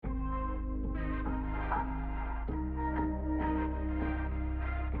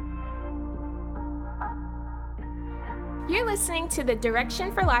You're listening to the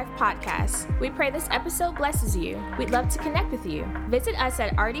Direction for Life podcast. We pray this episode blesses you. We'd love to connect with you. Visit us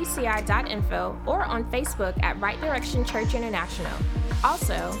at rdci.info or on Facebook at Right Direction Church International.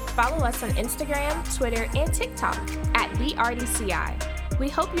 Also, follow us on Instagram, Twitter, and TikTok at the RDCI. We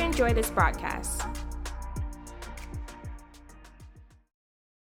hope you enjoy this broadcast.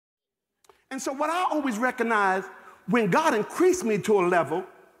 And so what I always recognize, when God increased me to a level,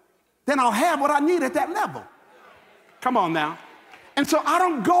 then I'll have what I need at that level. Come on now. And so I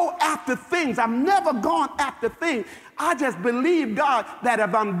don't go after things. I've never gone after things. I just believe God that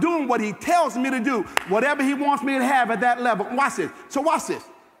if I'm doing what he tells me to do, whatever he wants me to have at that level. Watch this. So watch this.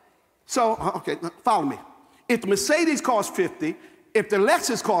 So, okay, follow me. If the Mercedes costs 50, if the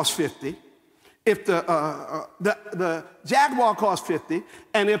Lexus costs 50, if the Jaguar costs 50,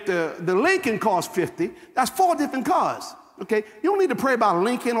 and if the Lincoln costs 50, that's 4 different cars. Okay? You don't need to pray about a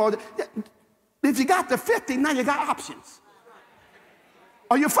Lincoln or... If you got the 50, now you got options.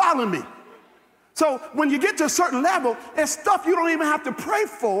 Are you following me? So when you get to a certain level, there's stuff you don't even have to pray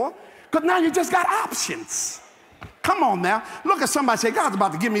for, because now you just got options. Come on now. Look at somebody and say, God's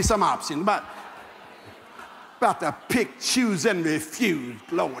about to give me some options. About to pick, choose, and refuse.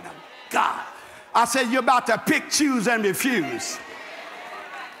 Lord God. I said, you're about to pick, choose, and refuse.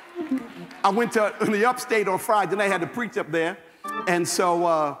 I went to the upstate on Friday, and I had to preach up there. And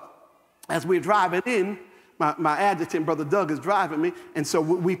so... as we're driving in, my adjutant, Brother Doug, is driving me, and so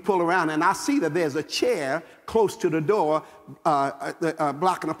we pull around, and I see that there's a chair close to the door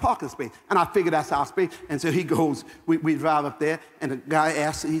blocking a parking space. And I figure that's our space, and so he goes, we drive up there, and the guy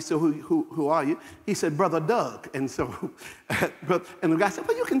asks, he said, who are you? He said, Brother Doug. And so, and the guy said,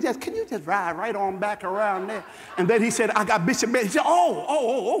 well, can you just ride right on back around there? And then he said, I got Bishop Ben. He said,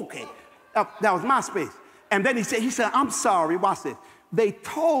 okay. That was my space. And then he said, I'm sorry, watch this. They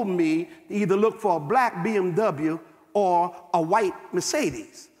told me to either look for a black BMW or a white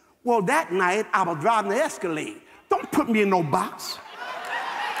Mercedes. Well, that night, I was driving the Escalade. Don't put me in no box.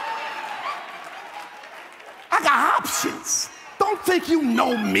 I got options. Don't think you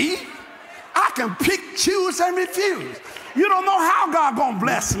know me. I can pick, choose, and refuse. You don't know how God gonna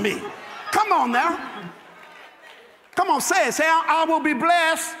bless me. Come on now. Come on, say it. Say, I will be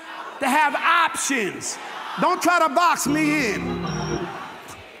blessed to have options. Don't try to box me in.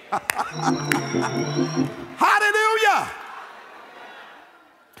 Hallelujah.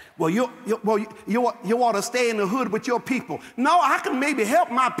 Well, you ought to stay in the hood with your people. No, I can maybe help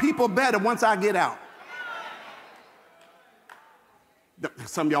my people better once I get out.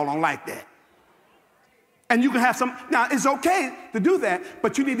 Some of y'all don't like that. And you can have some. Now, it's okay to do that,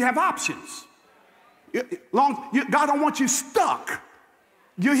 but you need to have options. God don't want you stuck.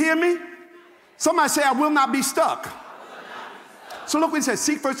 You hear me? Somebody say, I will not be stuck. So look what he says,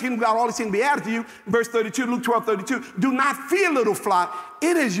 seek first the kingdom of God, all these things be added to you. Verse 32, Luke 12:32. Do not fear, little flock.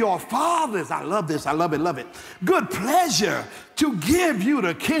 It is your Father's. I love this. I love it. Good pleasure to give you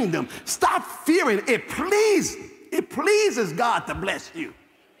the kingdom. Stop fearing. It pleases God to bless you.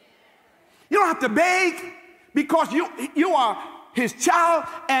 You don't have to beg, because you are his child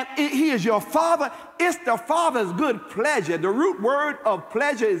and he is your Father. It's the Father's good pleasure. The root word of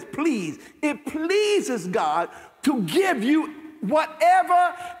pleasure is please. It pleases God to give you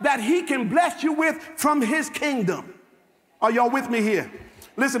whatever that he can bless you with from his kingdom. Are y'all with me here?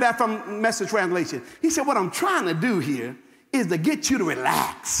 Listen to that from Message Translation. He said, what I'm trying to do here is to get you to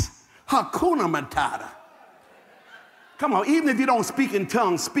relax. Hakuna Matata. Come on, even if you don't speak in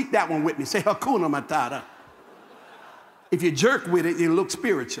tongues, speak that one with me. Say Hakuna Matata. If you jerk with it, it looks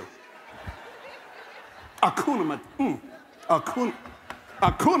spiritual. Hakuna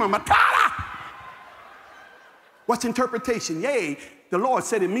Matata. What's interpretation? Yea, the Lord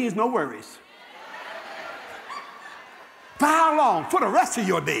said it means no worries. For how long? For the rest of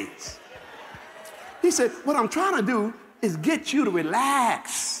your days. He said, what I'm trying to do is get you to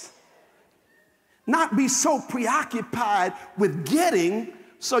relax. Not be so preoccupied with getting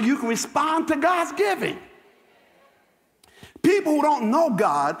so you can respond to God's giving. People who don't know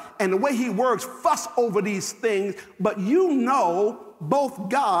God and the way he works fuss over these things, but you know both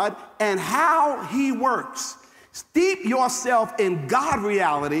God and how he works. Steep yourself in God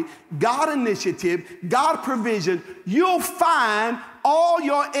reality, God initiative, God provision. You'll find all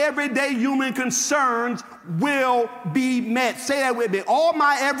your everyday human concerns will be met. Say that with me. All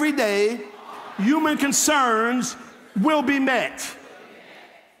my everyday human concerns will be met.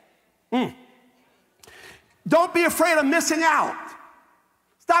 Don't be afraid of missing out.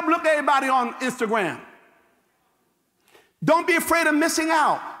 Stop looking at everybody on Instagram. Don't be afraid of missing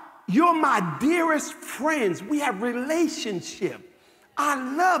out. You're my dearest friends. We have relationship. I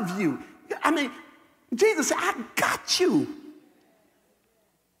love you. I mean, Jesus said, I got you.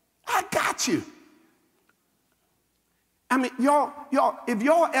 I got you. I mean, y'all, if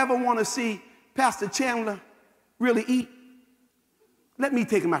y'all ever want to see Pastor Chandler really eat, let me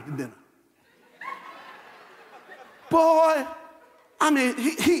take him out to dinner. Boy, I mean,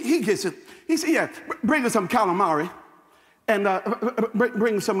 he gets it. He said, yeah, bring us some calamari and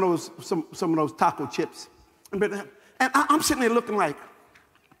bring some of those taco chips. And I'm sitting there looking like,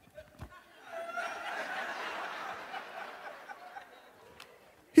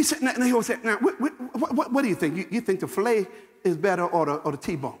 he said, and he'll say, now, what do you think? You think the filet is better or the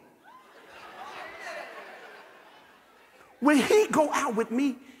T-bone? When he go out with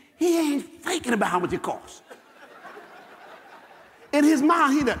me, he ain't thinking about how much it costs. In his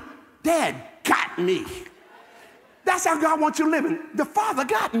mind, he done, Dad got me. That's how God wants you living. The Father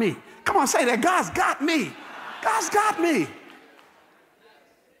got me. Come on, say that. God's got me. God's got me.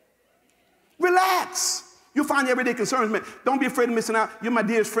 Relax. You'll find your everyday concerns met. Don't be afraid of missing out. You're my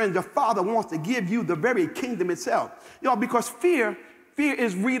dearest friend. The Father wants to give you the very kingdom itself. Y'all, because fear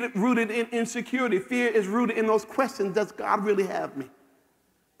is rooted in insecurity. Fear is rooted in those questions. Does God really have me?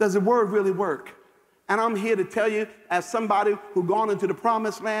 Does the word really work? And I'm here to tell you, as somebody who gone into the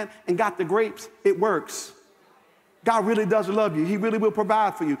promised land and got the grapes, it works. God really does love you. He really will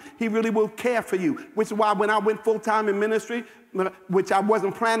provide for you. He really will care for you, which is why when I went full-time in ministry, which I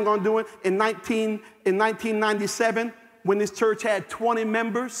wasn't planning on doing, in 1997, when this church had 20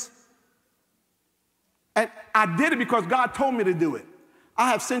 members, and I did it because God told me to do it.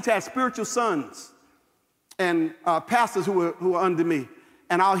 I have since had spiritual sons and pastors who are under me,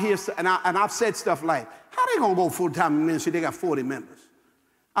 and I've said stuff like, how they gonna go full-time in ministry? They got 40 members.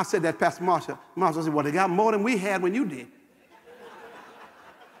 I said that, Pastor Marsha. Marsha said, well, they got more than we had when you did.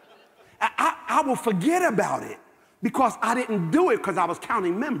 I will forget about it because I didn't do it because I was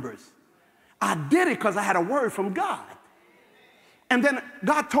counting members. I did it because I had a word from God. And then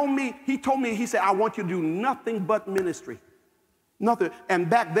God told me, he said, I want you to do nothing but ministry. Nothing. And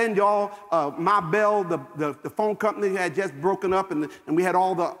back then, y'all, My Bell, the phone company had just broken up, and we had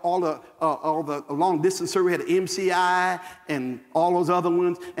all the long distance service. We had the MCI and all those other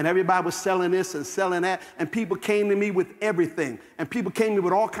ones, and everybody was selling this and selling that, and people came to me with everything, and people came to me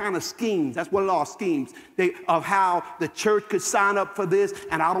with all kinds of schemes. That's what it are, schemes of how the church could sign up for this,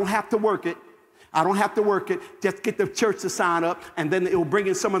 and I don't have to work it. I don't have to work it. Just get the church to sign up, and then it will bring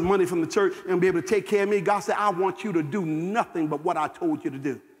in some of the money from the church and be able to take care of me. God said, I want you to do nothing but what I told you to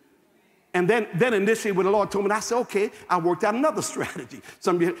do. And then initially when the Lord told me, I said, okay, I worked out another strategy.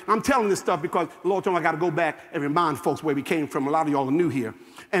 I'm telling this stuff because the Lord told me I got to go back and remind folks where we came from. A lot of y'all are new here.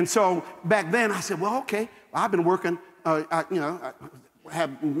 And so back then I said, well, okay, I've been working, making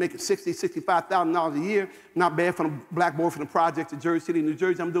 $60,000, $65,000 a year. Not bad for a black boy from the projects of Jersey City, New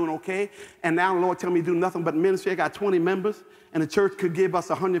Jersey. I'm doing okay. And now the Lord told me to do nothing but ministry. I got 20 members, and the church could give us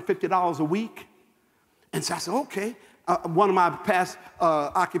 $150 a week. And so I said, okay. One of my past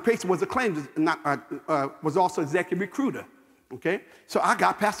occupations was was also executive recruiter. Okay, so I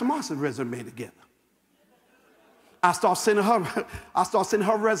got Pastor Marsha's resume together. I start sending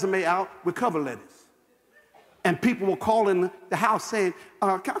her resume out with cover letters. And people were calling the house saying,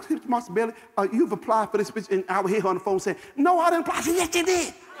 can I speak to Marsha Bailey? You've applied for this position. And I would hear her on the phone saying, no, I didn't apply. I said, yes, you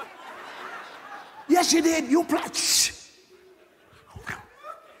did. Yes, you did. You applied. Shh.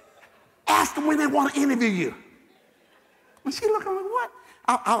 Ask them when they want to interview you. And she looked, I'm like, what?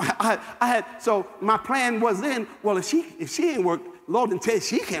 So my plan was then, well, if she ain't work, Lord didn't tell you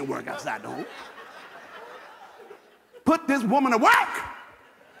she can't work outside the home. Put this woman to work.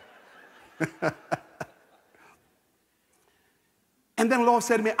 And then the Lord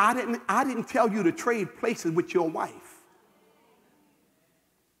said to me, I didn't tell you to trade places with your wife.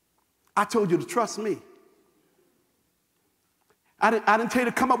 I told you to trust me. I didn't tell you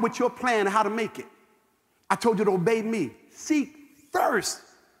to come up with your plan of how to make it. I told you to obey me. Seek first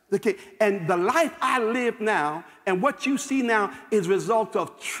the king. And the life I live now and what you see now is a result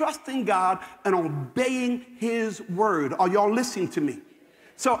of trusting God and obeying his word. Are y'all listening to me?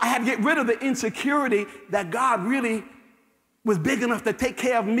 So I had to get rid of the insecurity that God really was big enough to take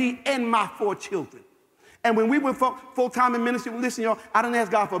care of me and my 4 children. And when we went full-time in ministry, listen, y'all, I didn't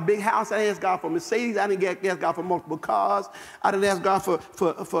ask God for a big house. I didn't ask God for Mercedes. I didn't ask God for multiple cars. I didn't ask God for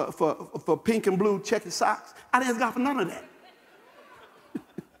pink and blue checkered socks. I didn't ask God for none of that.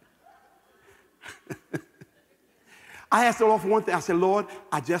 I asked the Lord for one thing. I said, Lord,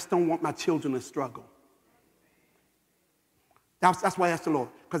 I just don't want my children to struggle. That's why I asked the Lord,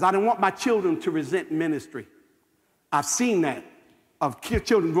 because I didn't want my children to resent ministry. I've seen that of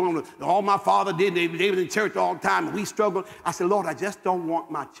children growing up. All my father did, they were in church all the time, and we struggled. I said, Lord, I just don't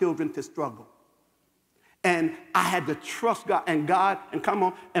want my children to struggle. And I had to trust God,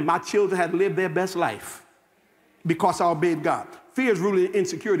 and my children had lived their best life because I obeyed God. Fear is rooted in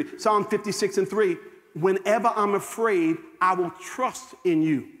insecurity. Psalm 56:3, whenever I'm afraid, I will trust in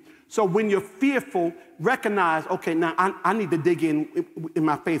you. So when you're fearful, recognize, okay, now I need to dig in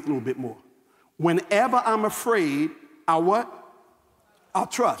my faith a little bit more. Whenever I'm afraid, I'll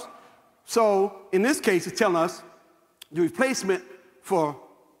trust. So in this case, it's telling us the replacement for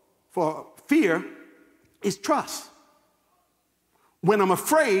fear is trust. When I'm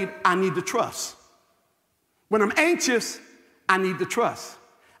afraid, I need to trust. When I'm anxious, I need to trust.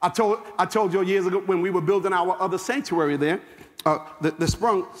 I told you years ago when we were building our other sanctuary there, the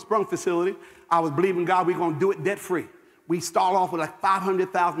Sprung facility, I was believing God we're going to do it debt-free. We start off with like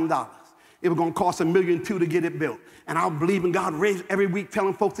 $500,000. It was going to cost $1.2 million to get it built. And I was believing God raised every week,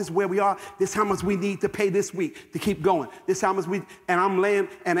 telling folks this is where we are. This is how much we need to pay this week to keep going. This is how much and I'm laying,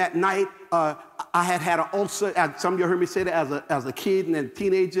 and at night, I had an ulcer. Some of you heard me say that as a kid and a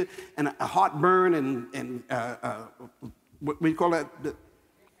teenager, and a heartburn and what do you call that?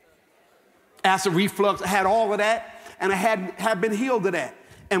 Acid reflux. I had all of that, and I had been healed of that.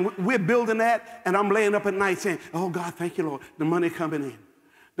 And we're building that, and I'm laying up at night saying, oh, God, thank you, Lord. The money coming in.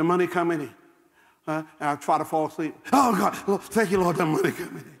 The money coming in. And I try to fall asleep. Oh, God, Lord, thank you, Lord, the money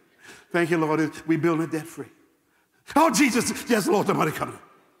coming in. Thank you, Lord, we building it debt-free. Oh, Jesus, yes, Lord, the money coming in.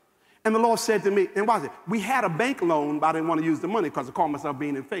 And the Lord said to me, and watch it, we had a bank loan, but I didn't want to use the money because I called myself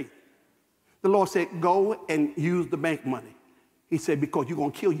being in faith. The Lord said, go and use the bank money. He said, because you're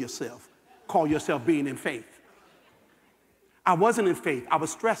going to kill yourself. Call yourself being in faith. I wasn't in faith. I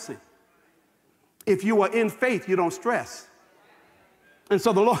was stressing. If you are in faith, you don't stress. And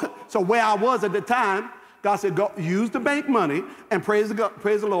so where I was at the time, God said, go use the bank money and praise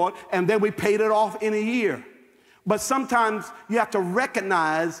the Lord, and then we paid it off in a year. But sometimes you have to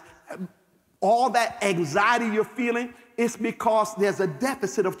recognize all that anxiety you're feeling is because there's a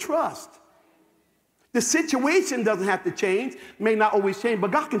deficit of trust. The situation doesn't have to change, may not always change,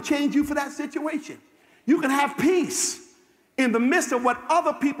 but God can change you for that situation. You can have peace. In the midst of what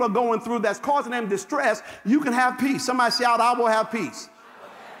other people are going through that's causing them distress, you can have peace. Somebody shout, I will have peace.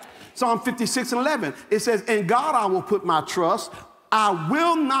 Psalm 56:11, it says, in God I will put my trust. I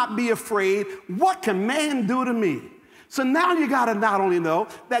will not be afraid. What can man do to me? So now you got to not only know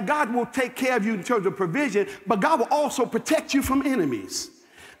that God will take care of you in terms of provision, but God will also protect you from enemies.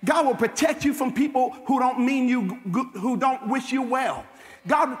 God will protect you from people who don't mean you good, who don't wish you well.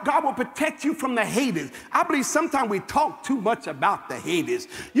 God will protect you from the haters. I believe sometimes we talk too much about the haters.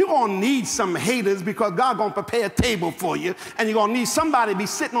 You're going to need some haters because God's going to prepare a table for you, and you're going to need somebody to be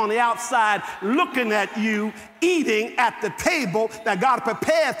sitting on the outside looking at you, eating at the table that God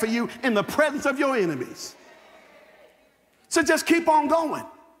prepared for you in the presence of your enemies. So just keep on going.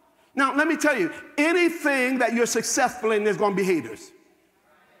 Now, let me tell you, anything that you're successful in, there's going to be haters.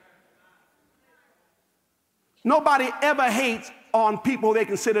 Nobody ever hates on people they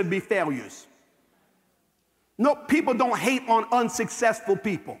consider to be failures. No, people don't hate on unsuccessful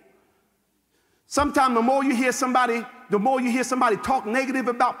people. Sometimes the more you hear somebody talk negative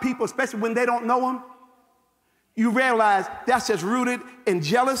about people, especially when they don't know them, you realize that's just rooted in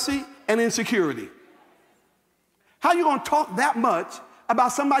jealousy and insecurity. How are you going to talk that much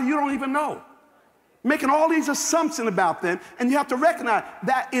about somebody you don't even know? Making all these assumptions about them, and you have to recognize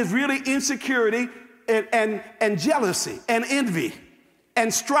that is really insecurity and jealousy and envy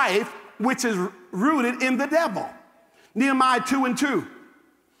and strife, which is rooted in the devil. Nehemiah 2:2.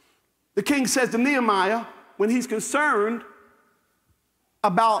 The king says to Nehemiah, when he's concerned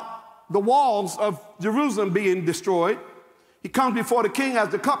about the walls of Jerusalem being destroyed, he comes before the king as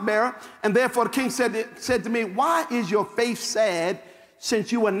the cupbearer, and therefore the king said to me, why is your face sad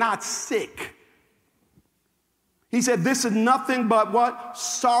since you are not sick? He said, this is nothing but what?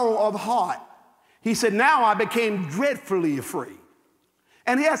 Sorrow of heart. He said, now I became dreadfully afraid.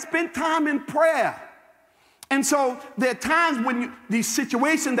 And he has spent time in prayer. And so there are times when these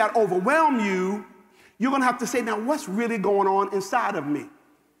situations that overwhelm you, you're going to have to say, now what's really going on inside of me?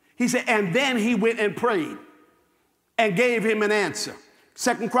 He said, and then he went and prayed and gave him an answer.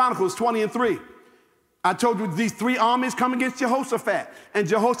 2 Chronicles 20:3. I told you these three armies come against Jehoshaphat. And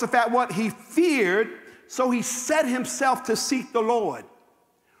Jehoshaphat, what? He feared, so he set himself to seek the Lord.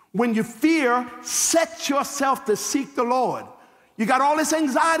 When you fear, set yourself to seek the Lord. You got all this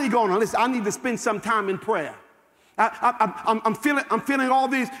anxiety going on. Listen, I need to spend some time in prayer. I'm feeling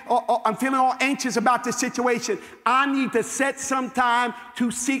all anxious about this situation. I need to set some time to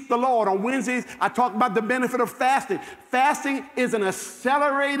seek the Lord. On Wednesdays, I talk about the benefit of fasting. Fasting is an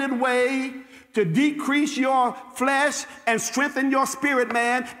accelerated way to decrease your flesh and strengthen your spirit,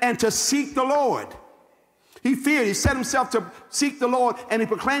 man, and to seek the Lord. He feared. He set himself to seek the Lord, and he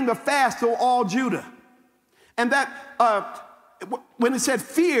proclaimed a fast to all Judah. And that, when it said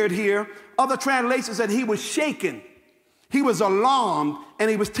feared here, other translations said he was shaken. He was alarmed, and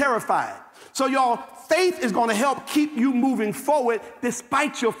he was terrified. So y'all, faith is going to help keep you moving forward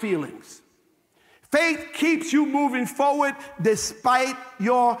despite your feelings. Faith keeps you moving forward despite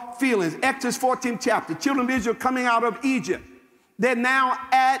your feelings. Exodus 14th chapter. Children of Israel coming out of Egypt. They're now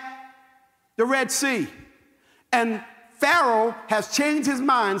at the Red Sea. And Pharaoh has changed his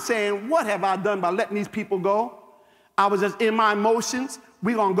mind, saying, what have I done by letting these people go? I was just in my emotions.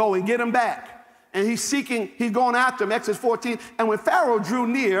 We're going to go and get them back. And he's going after them, Exodus 14. And when Pharaoh drew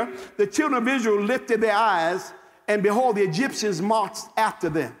near, the children of Israel lifted their eyes, and behold, the Egyptians marched after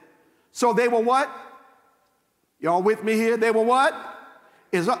them. So they were what? Y'all with me here? They were what?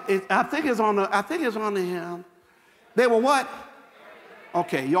 I think it's on the. They were what?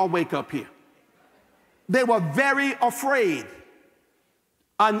 Okay, y'all wake up here. They were very afraid.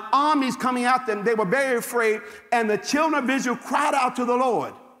 An army's coming at them. They were very afraid. And the children of Israel cried out to the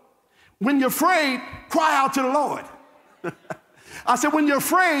Lord. When you're afraid, cry out to the Lord. I said, when you're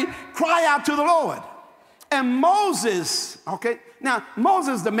afraid, cry out to the Lord. And Moses, okay, now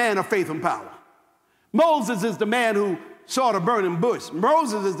Moses is the man of faith and power. Moses is the man who saw the burning bush.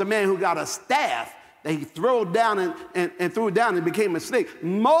 Moses is the man who got a staff that he threw down and threw it down and became a snake.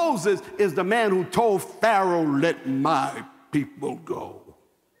 Moses is the man who told Pharaoh, let my people go.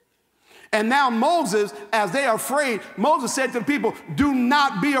 And now Moses, as they are afraid, Moses said to the people, do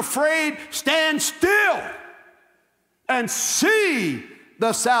not be afraid, stand still and see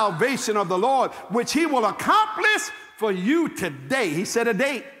the salvation of the Lord, which he will accomplish for you today. He set a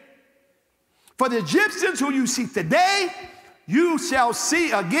date. For the Egyptians who you see today, you shall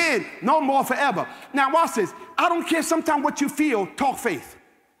see again, no more forever. Now watch this. I don't care sometimes what you feel, talk faith.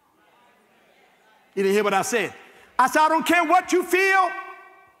 You didn't hear what I said. I said, I don't care what you feel,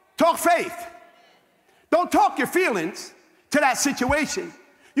 talk faith. Don't talk your feelings to that situation.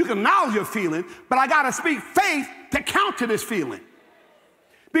 You can acknowledge your feeling, but I got to speak faith to counter this feeling.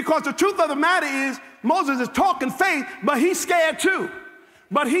 Because the truth of the matter is, Moses is talking faith, but he's scared too.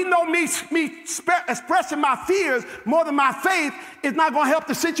 But he know me expressing my fears more than my faith is not going to help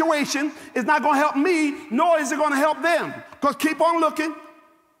the situation. It's not going to help me, nor is it going to help them. Because keep on looking.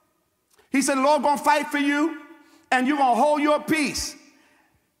 He said, the Lord going to fight for you, and you're going to hold your peace.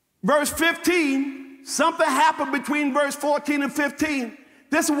 Verse 15, something happened between verse 14 and 15.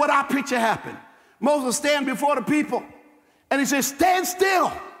 This is what I picture happened. Moses stand before the people, and he says, stand still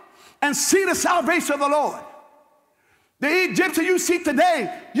and see the salvation of the Lord. The Egyptian you see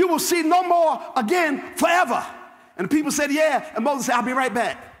today, you will see no more again forever. And the people said, yeah. And Moses said, I'll be right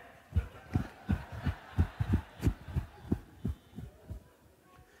back.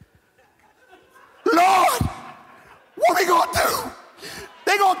 Lord, what are we going to do?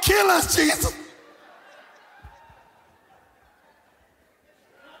 They're going to kill us, Jesus.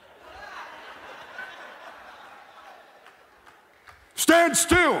 Stand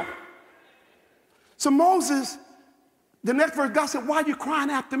still. So Moses, the next verse, God said, why are you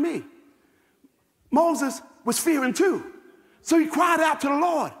crying after me? Moses was fearing too. So he cried out to the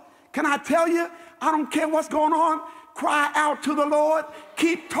Lord. Can I tell you, I don't care what's going on. Cry out to the Lord.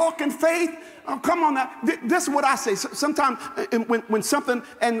 Keep talking faith. Oh, come on now. This is what I say. Sometimes when something,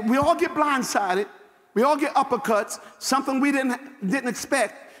 and we all get blindsided, we all get uppercuts, something we didn't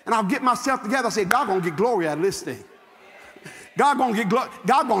expect, and I'll get myself together. I say, God gonna get glory out of this thing. God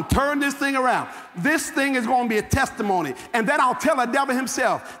gonna turn this thing around. This thing is gonna be a testimony. And then I'll tell the devil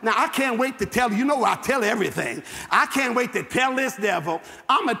himself. Now I can't wait to tell you know I tell everything. I can't wait to tell this devil.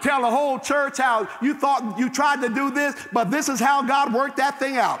 I'm gonna tell the whole church how you thought you tried to do this, but this is how God worked that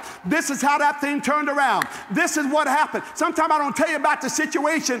thing out. This is how that thing turned around. This is what happened. Sometimes I don't tell you about the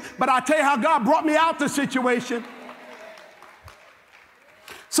situation, but I tell you how God brought me out the situation.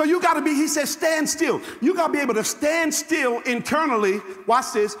 So you got to be, he says, stand still. You got to be able to stand still internally,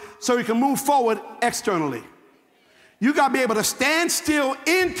 watch this, so you can move forward externally. You got to be able to stand still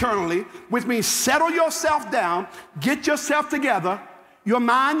internally, which means settle yourself down, get yourself together, your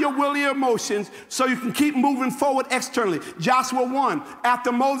mind, your will, your emotions, so you can keep moving forward externally. Joshua 1,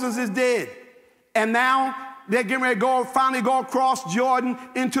 after Moses is dead, and now they're getting ready to finally go across Jordan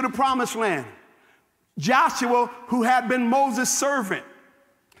into the promised land. Joshua, who had been Moses' servant,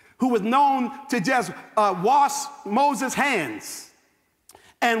 who was known to just wash Moses' hands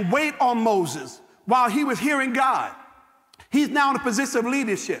and wait on Moses while he was hearing God. He's now in a position of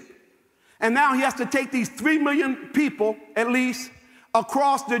leadership. And now he has to take these 3 million people, at least,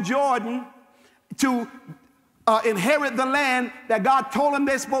 across the Jordan to inherit the land that God told them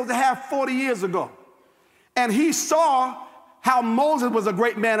they're supposed to have 40 years ago. And he saw how Moses was a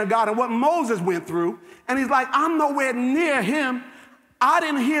great man of God and what Moses went through. And he's like, I'm nowhere near him. I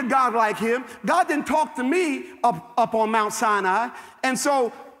didn't hear God like him. God didn't talk to me up on Mount Sinai. And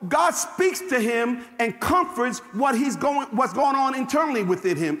so God speaks to him and comforts what's going on internally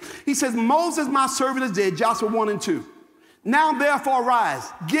within him. He says, Moses, my servant, is dead, Joshua 1 and 2. Now therefore arise,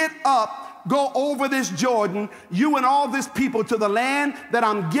 get up, go over this Jordan, you and all this people, to the land that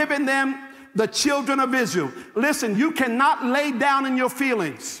I'm giving them, the children of Israel. Listen, you cannot lay down in your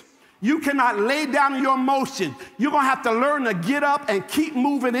feelings. You cannot lay down in your emotions. You're going to have to learn to get up and keep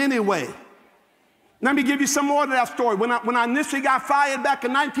moving anyway. Let me give you some more of that story. When I initially got fired back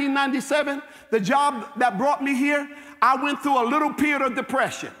in 1997, the job that brought me here, I went through a little period of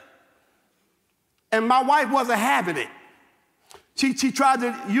depression. And my wife wasn't having it. She tried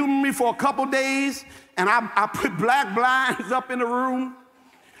to humor me for a couple days, and I put black blinds up in the room.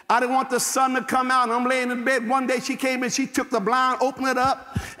 I didn't want the sun to come out, and I'm laying in bed. One day she came in, she took the blind, opened it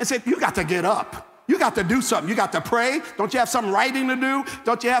up, and said, you got to get up. You got to do something. You got to pray. Don't you have some writing to do?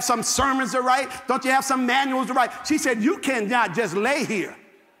 Don't you have some sermons to write? Don't you have some manuals to write? She said, you cannot just lay here.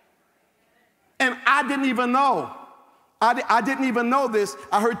 And I didn't even know. I didn't even know this.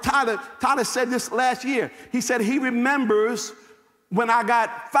 I heard Tyler said this last year. He said he remembers when I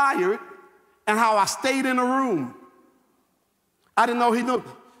got fired and how I stayed in a room. I didn't know he knew.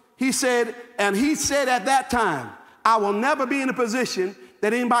 He said at that time, I will never be in a position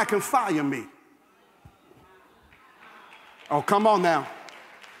that anybody can fire me. Oh, come on now.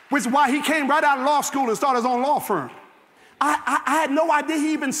 Which is why he came right out of law school and started his own law firm. I had no idea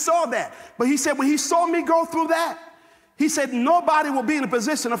he even saw that. But he said when he saw me go through that, he said nobody will be in a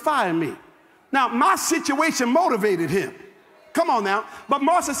position to fire me. Now, my situation motivated him. Come on now. But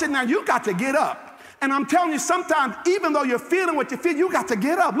Martha said, now you got to get up. And I'm telling you, sometimes, even though you're feeling what you feel, you got to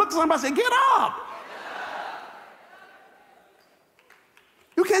get up. Look at somebody and say, get up.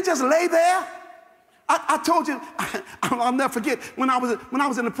 You can't just lay there. I told you, I'll never forget, when I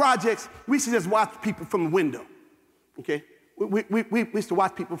was in the projects, we used to just watch people from the window, okay? We used to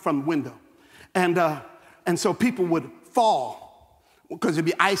watch people from the window. And so people would fall because there'd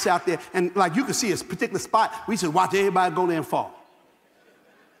be ice out there. And like you could see a particular spot, we used to watch everybody go there and fall.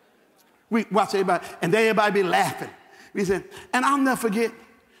 We watch everybody, and then everybody be laughing. We said, and I'll never forget,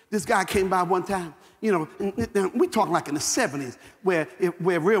 this guy came by one time. You know, we talking like in the 70s, where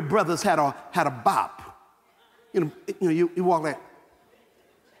real brothers had a bop. You walk like,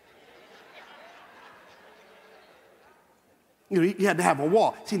 you had to have a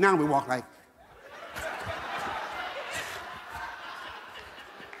walk. See, now we walk like.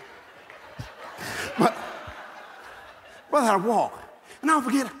 But brother had a walk, and I'll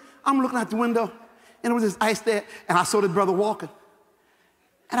forget. I'm looking out the window, and there was this ice there, and I saw this brother walking.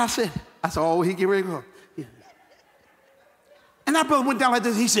 And I said, oh, he get ready to go. Yeah. And that brother went down like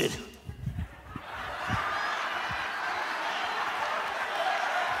this. He said,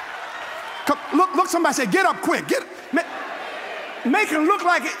 look, somebody said, get up quick. Make it look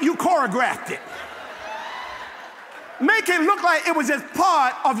like you choreographed it. Make it look like it was just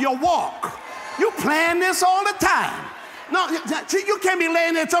part of your walk. You plan this all the time. No, you can't be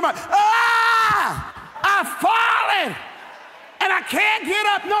laying there talking about, I've fallen and I can't get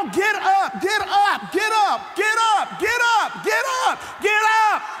up. No, get up, get up, get up, get up, get up, get up, get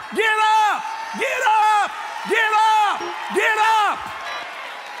up, get up, get up, get up, get up.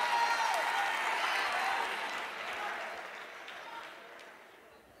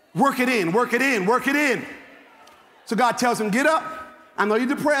 Work it in, work it in, work it in. So God tells him, get up. I know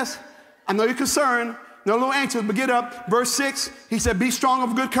you're depressed. I know you're concerned. You're a little anxious, but get up. Verse 6, he said, be strong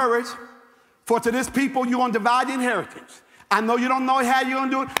of good courage, for to this people you're going to divide the inheritance. I know you don't know how you're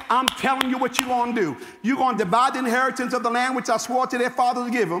going to do it. I'm telling you what you're going to do. You're going to divide the inheritance of the land which I swore to their fathers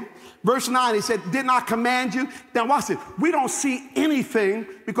to give them. Verse 9, he said, didn't I command you? Now watch it. We don't see anything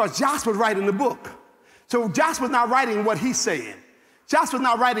because Joshua's writing the book. So Joshua's not writing what he's saying. Joshua's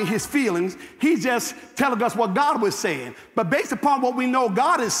not writing his feelings. He's just telling us what God was saying. But based upon what we know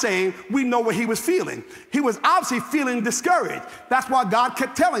God is saying, we know what he was feeling. He was obviously feeling discouraged. That's why God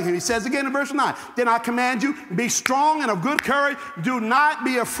kept telling him. He says again in verse 9, then I command you, be strong and of good courage. Do not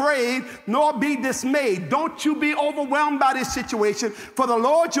be afraid, nor be dismayed. Don't you be overwhelmed by this situation, for the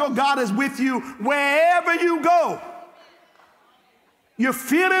Lord your God is with you wherever you go. You're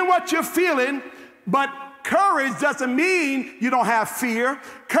feeling what you're feeling, but courage doesn't mean you don't have fear.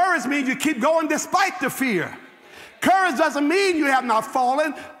 Courage means you keep going despite the fear. Courage doesn't mean you have not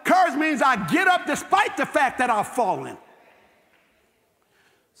fallen. Courage means I get up despite the fact that I've fallen.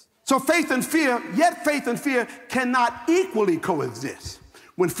 So faith and fear, yet faith and fear cannot equally coexist.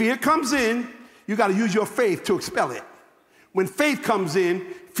 When fear comes in, you got to use your faith to expel it. When faith comes in,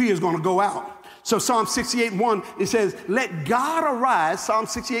 fear is going to go out. So Psalm 68:1, it says, let God arise, Psalm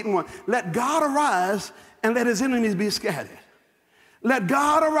 68:1, let God arise and let his enemies be scattered. Let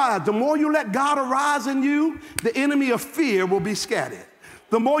God arise. The more you let God arise in you, the enemy of fear will be scattered.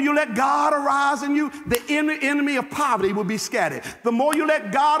 The more you let God arise in you, the enemy of poverty will be scattered. The more you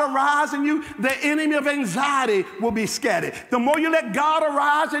let God arise in you, the enemy of anxiety will be scattered. The more you let God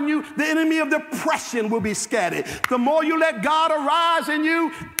arise in you, the enemy of depression will be scattered. The more you let God arise in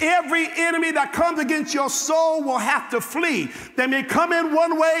you, every enemy that comes against your soul will have to flee. They may come in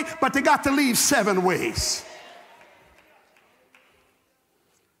one way, but they got to leave 7 ways.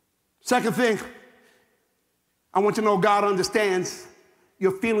 Second thing, I want you to know God understands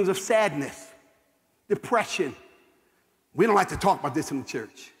your feelings of sadness, depression. We don't like to talk about this in the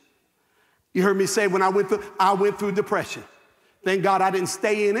church. You heard me say when I went through depression. Thank God I didn't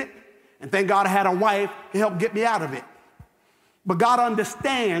stay in it, and thank God I had a wife to help get me out of it. But God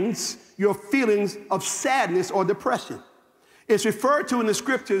understands your feelings of sadness or depression. It's referred to in the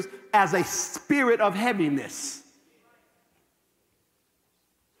scriptures as a spirit of heaviness.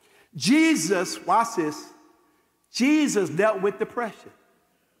 Jesus, watch this, Jesus dealt with depression.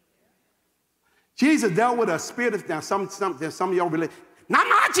 Jesus dealt with a spirit of, now some of y'all relate, not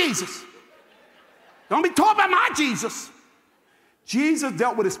my Jesus. Don't be talking about my Jesus. Jesus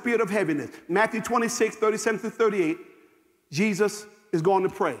dealt with a spirit of heaviness. Matthew 26, 37 through 38, Jesus is going to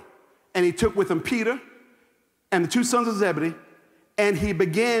pray. And he took with him Peter and the 2 sons of Zebedee, and he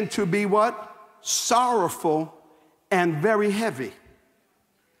began to be what? Sorrowful and very heavy.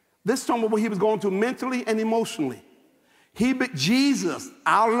 This time what he was going through mentally and emotionally. Jesus,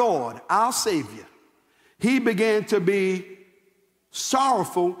 our Lord, our Savior, he began to be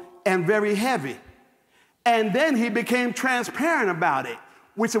sorrowful and very heavy. And then he became transparent about it,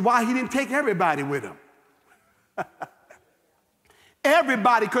 which is why he didn't take everybody with him.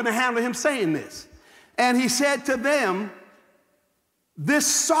 Everybody couldn't handle him saying this. And he said to them, this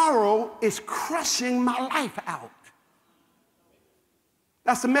sorrow is crushing my life out.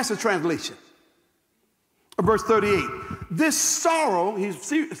 That's the Message translation. Verse 38. This sorrow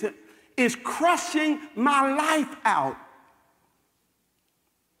is crushing my life out.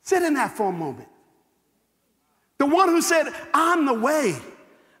 Sit in that for a moment. The one who said, I'm the way,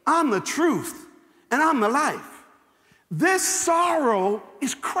 I'm the truth, and I'm the life. This sorrow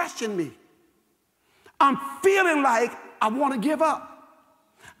is crushing me. I'm feeling like I want to give up.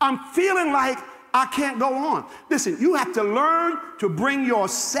 I'm feeling like I can't go on. Listen, you have to learn to bring your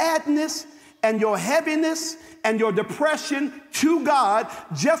sadness and your heaviness and your depression to God,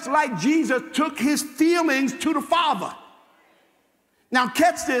 just like Jesus took his feelings to the Father. Now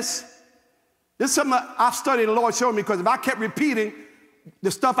catch this. This is something I've studied, the Lord showed me, because if I kept repeating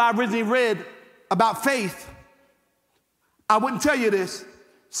the stuff I originally read about faith, I wouldn't tell you this.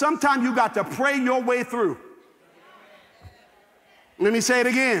 Sometimes you got to pray your way through. Let me say it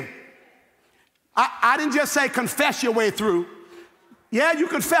again. I didn't just say confess your way through. Yeah, you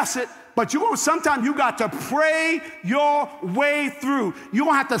confess it, but sometimes you got to pray your way through. You're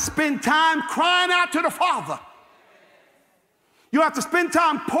going to have to spend time crying out to the Father. You have to spend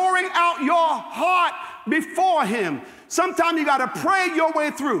time pouring out your heart before him. Sometimes you got to pray your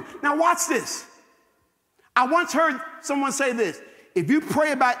way through. Now watch this. I once heard someone say this. If you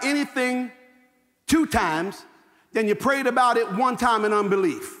pray about anything 2 times, then you prayed about it 1 time in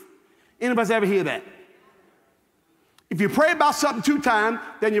unbelief. Anybody ever hear that? If you pray about something 2 times,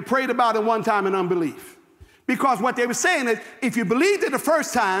 then you prayed about it 1 time in unbelief. Because what they were saying is, if you believed it the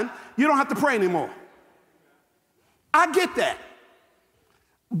first time, you don't have to pray anymore. I get that.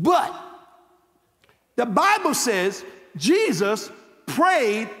 But the Bible says Jesus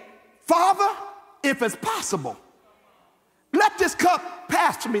prayed, Father, if it's possible, let this cup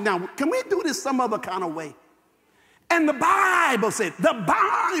pass from me. Now, can we do this some other kind of way? And the Bible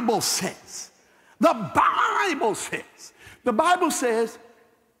says,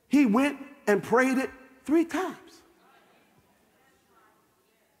 he went and prayed it 3 times.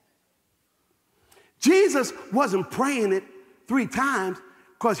 Jesus wasn't praying it 3 times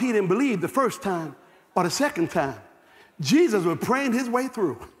because he didn't believe the first time or the second time. Jesus was praying his way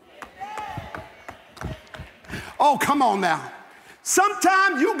through. Oh, come on now.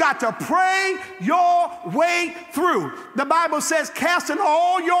 Sometimes you got to pray your way through. The Bible says, casting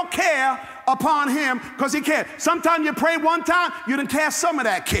all your care upon him because he cares. Sometimes you pray 1 time, you done cast some of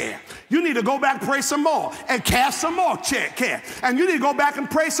that care. You need to go back and pray some more and cast some more care. And you need to go back and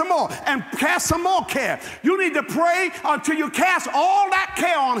pray some more and cast some more care. You need to pray until you cast all that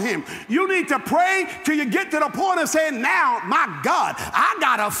care on him. You need to pray till you get to the point of saying, now, my God, I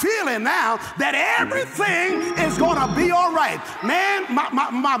got a feeling now that everything is going to be all right. Man,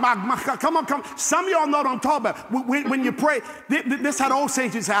 come on. Some of y'all know what I'm talking about. When you pray, this how the old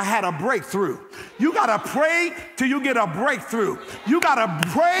saints used to say, I had a breakthrough. You got to pray till you get a breakthrough. You got to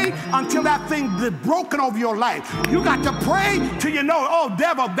pray until that thing is broken over your life. You got to pray till you know, oh,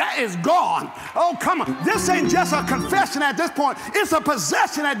 devil, that is gone. Oh, come on. This ain't just a confession at this point. It's a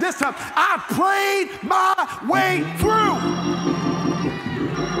possession at this time. I prayed my way through.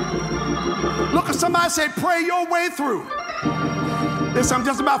 Look at somebody and say, pray your way through. Listen, I'm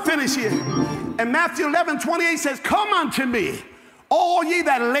just about finished here. And Matthew 11:28 says, come unto me, all ye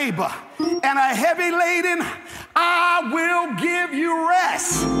that labor and are heavy laden, I will give you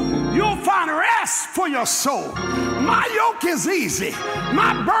rest. You'll find rest for your soul. My yoke is easy.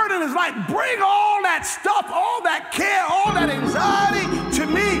 My burden is light. Bring all that stuff, all that care, all that anxiety to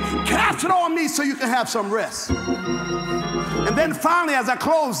me. Cast it on me so you can have some rest. And then finally, as I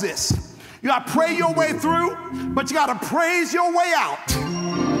close this, you got to pray your way through, but you got to praise your way out.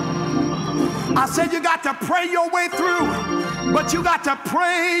 I said you got to pray your way through, but you got to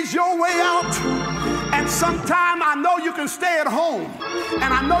praise your way out. And sometime I know you can stay at home,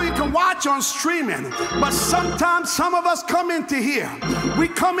 and I know you can watch on streaming, but sometimes some of us come into here. We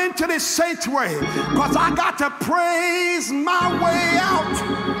come into this sanctuary because I got to praise my way out.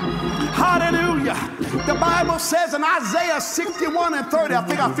 Hallelujah. The Bible says in Isaiah 61:30, I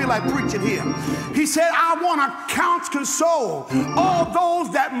think I feel like preaching here. He said, I want to console all those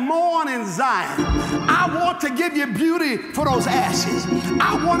that mourn in Zion. I want to give you beauty for those ashes.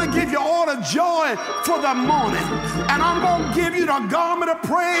 I want to give you all the joy for the mourning. And I'm going to give you the garment of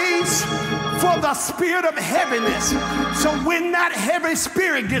praise for the spirit of heaviness. So when that heavy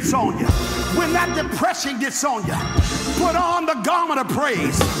spirit gets on you, when that depression gets on you, put on the garment of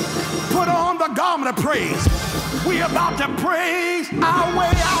praise. Put on the garment of praise. We're about to praise our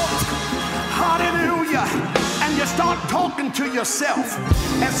way out. Hallelujah. And you start talking to yourself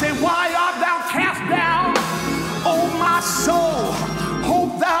and say, why art thou cast down, O my soul?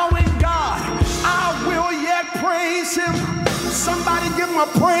 Hope thou in God. I will yet praise him. Somebody give him a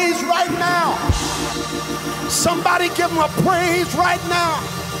praise right now. Somebody give him a praise right now.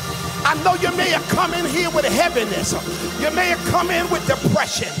 I know you may have come in here with heaviness. You may have come in with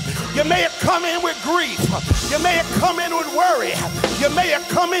depression. You may have come in with grief. You may have come in with worry. You may have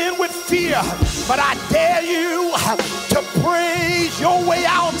come in with fear. But I dare you to praise your way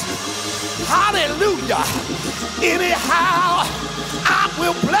out. Hallelujah. Anyhow, I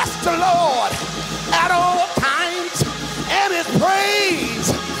will bless the Lord at all times, and his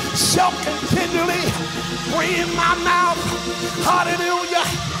praise shall continually be in my mouth. Hallelujah.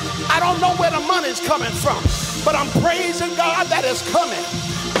 I don't know where the money's coming from, but I'm praising God that it's coming.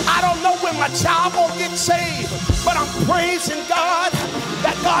 I don't know when my child will get saved, but I'm praising God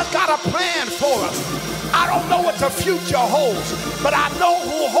that God's got a plan for us. I don't know what the future holds, but I know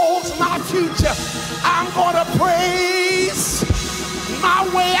who holds my future. I'm going to praise my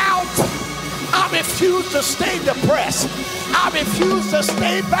way out. I refuse to stay depressed. I refuse to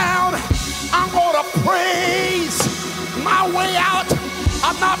stay bound. I'm going to praise my way out.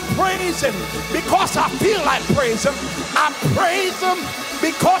 I'm not praising because I feel like praising. I praise him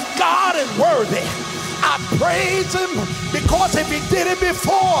because God is worthy. I praise him because if he did it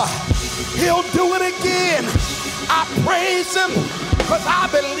before, he'll do it again. I praise him because I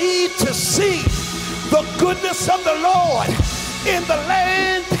believe to see the goodness of the Lord in the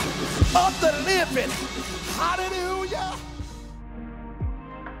land of the living. Hallelujah.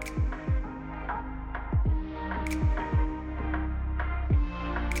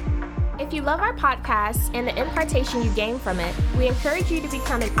 If you love our podcast and the impartation you gain from it, we encourage you to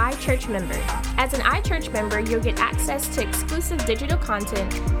become an iChurch member. As an iChurch member, you'll get access to exclusive digital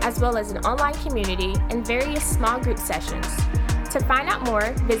content, as well as an online community and various small group sessions. To find out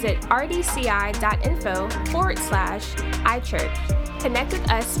more, visit rdci.info/iChurch. Connect with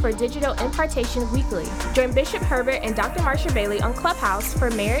us for digital impartation weekly. Join Bishop Herbert and Dr. Marsha Bailey on Clubhouse for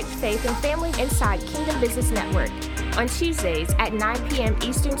Marriage, Faith, and Family Inside Kingdom Business Network on Tuesdays at 9 p.m.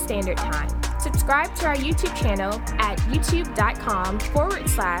 Eastern Standard Time. Subscribe to our YouTube channel at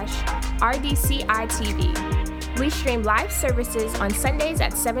youtube.com/RDCITV. We stream live services on Sundays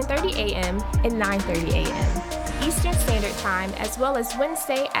at 7:30 a.m. and 9:30 a.m. Eastern Standard Time, as well as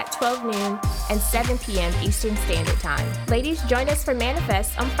Wednesday at 12 noon and 7 p.m. Eastern Standard Time. Ladies, join us for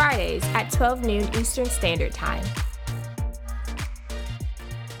Manifest on Fridays at 12 noon Eastern Standard Time.